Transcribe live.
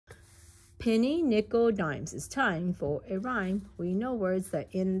Penny, nickel, dimes. It's time for a rhyme. We know words that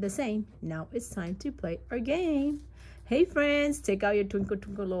end the same. Now it's time to play our game. Hey friends, take out your Twinkle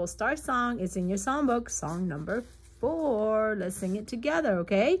Twinkle Little Star song. It's in your songbook, song number 4. Let's sing it together,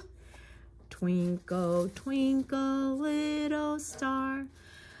 okay? Twinkle, twinkle, little star,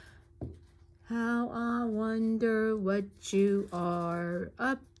 how I wonder what you are,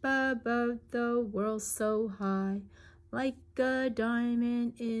 up above the world so high, like a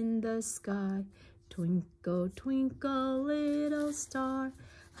diamond in the sky. Twinkle, twinkle, little star,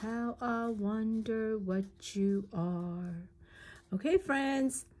 how I wonder what you are. Okay,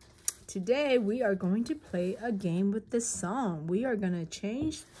 friends, today we are going to play a game with this song. We are going to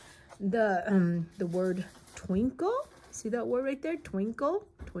change the word twinkle. See that word right there? Twinkle,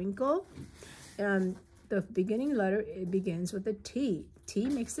 twinkle. The beginning letter, it begins with a T. T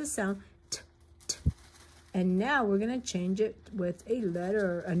makes the sound t, t. And now we're going to change it with a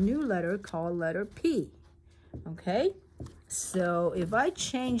letter, a new letter called letter P. Okay? So if I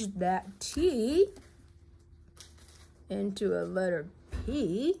change that T into a letter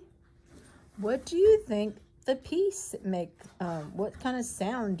P, what do you think the P make? What kind of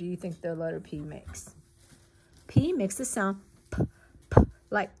sound do you think the letter P makes? P makes the sound p, p,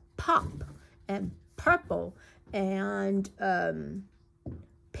 like pop and purple and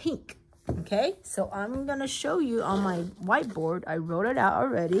pink. Okay, so I'm gonna show you on my whiteboard. I wrote it out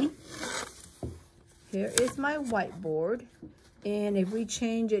already. Here is my whiteboard, and if we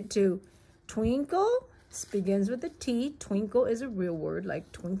change it to twinkle, this begins with a T. Twinkle is a real word,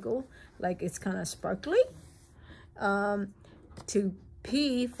 like twinkle, like it's kind of sparkly. To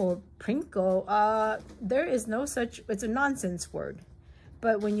P for prinkle, there is no such, it's a nonsense word.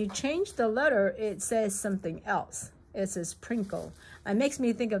 But when you change the letter, it says something else. It says prinkle. It makes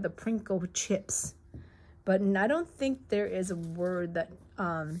me think of the Pringle chips. But I don't think there is a word that,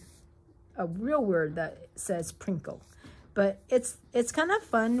 a real word that says prinkle. But it's kind of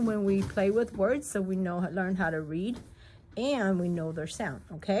fun when we play with words, so we learn how to read and we know their sound.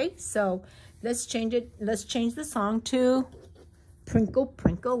 Okay, so let's change it. Let's change the song to Prinkle,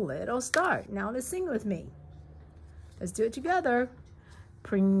 Prinkle, Little Star. Now let's sing with me. Let's do it together.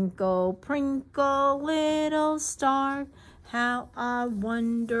 Prinkle, prinkle, little star, how I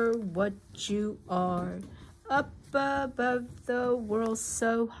wonder what you are, up above the world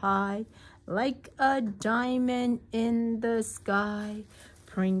so high, like a diamond in the sky.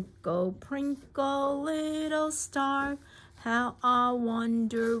 Prinkle, prinkle, little star, how I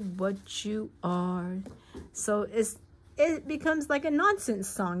wonder what you are. So it becomes like a nonsense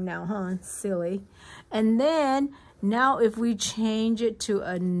song now, huh? Silly. And then now if we change it to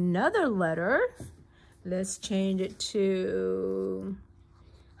another letter, let's change it to,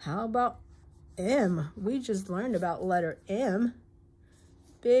 how about M? We just learned about letter M.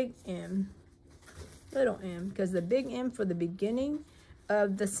 Big M, little m, because the big M for the beginning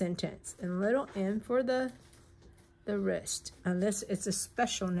of the sentence and little m for the rest, unless it's a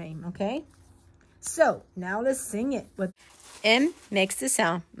special name, okay? So now let's sing it. With M makes the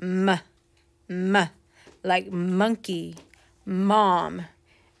sound m, m, like monkey, mom,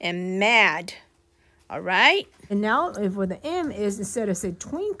 and mad. All right? And now if with the M is, instead of say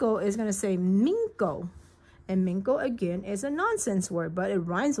twinkle, it's going to say minko. And minko, again, is a nonsense word, but it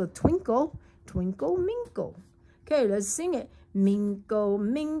rhymes with twinkle. Twinkle, minko. Okay, let's sing it. Minko,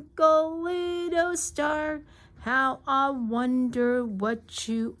 minko, little star, how I wonder what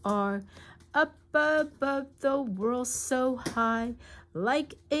you are, up above the world so high,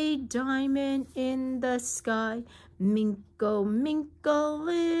 like a diamond in the sky. Minko, minko,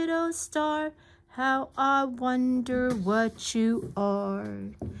 little star, how I wonder what you are.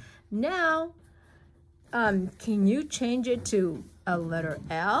 Now, can you change it to a letter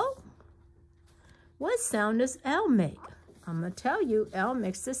L? What sound does L make? I'm going to tell you, L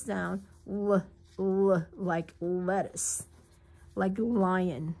makes the sound L, like lettuce, like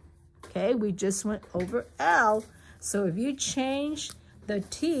lion. Okay, we just went over L. So if you change the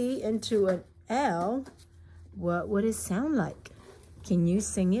T into an L, what would it sound like? Can you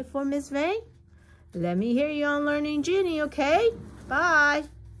sing it for Miss Vay? Let me hear you on Learning Genie, okay? Bye.